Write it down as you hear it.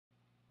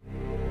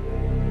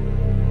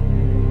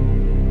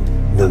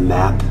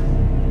map?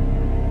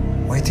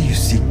 Why do you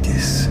seek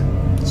this?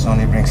 This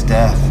only brings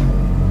death.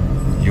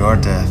 Your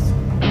death.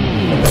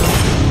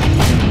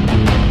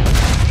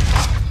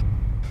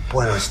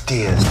 Buenos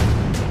dias.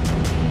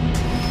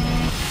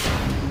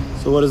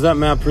 So what is that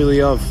map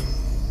really of?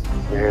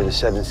 You hear the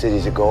 7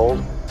 cities of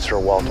gold? Sir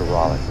Walter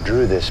Raleigh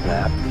drew this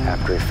map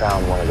after he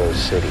found one of those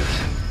cities.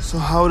 So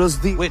how does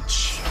the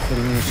witch fit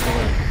in your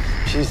story?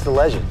 She's the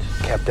legend.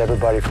 Kept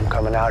everybody from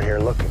coming out here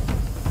looking.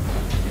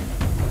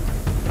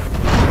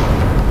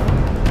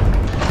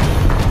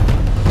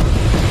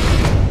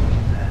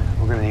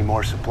 We're gonna need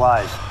more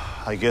supplies.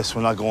 I guess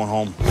we're not going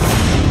home.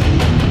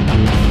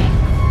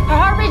 Her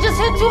heart rate just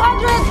hit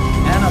 200!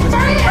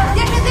 Hurry up!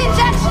 Give me the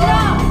injection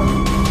now!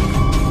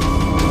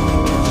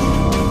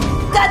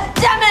 God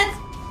damn it!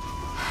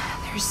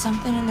 There's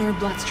something in their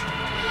bloodstream.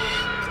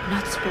 It's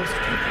not supposed to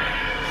be there.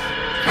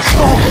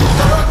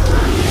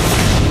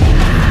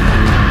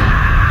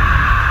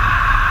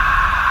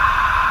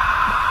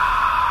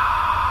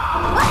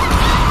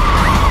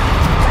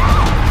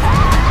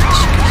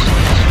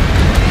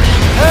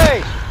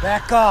 Hey!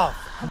 Back off!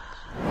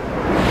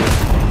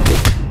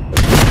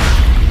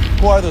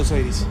 Who are those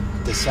ladies?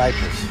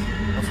 Disciples.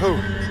 Of who?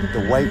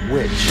 The White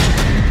Witch.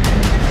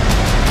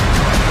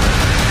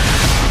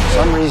 For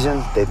some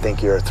reason, they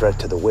think you're a threat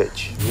to the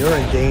witch. You're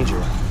in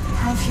danger.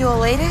 From fuel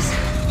ladies?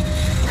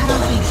 I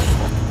don't think so.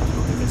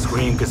 You can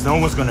scream, because no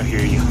one's gonna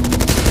hear you.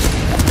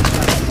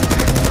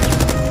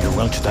 You're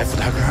willing to die for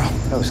that girl?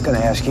 I was gonna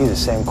ask you the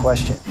same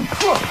question.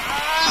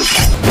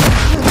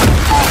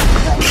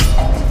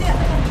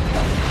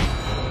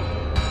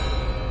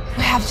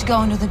 We have to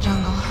go into the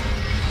jungle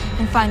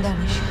and find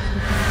Anish.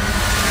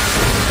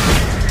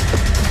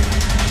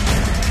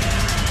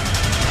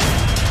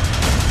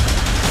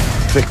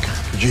 Vic,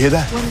 did you hear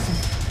that? What is it?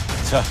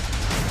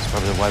 It's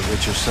probably the White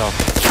Witch herself.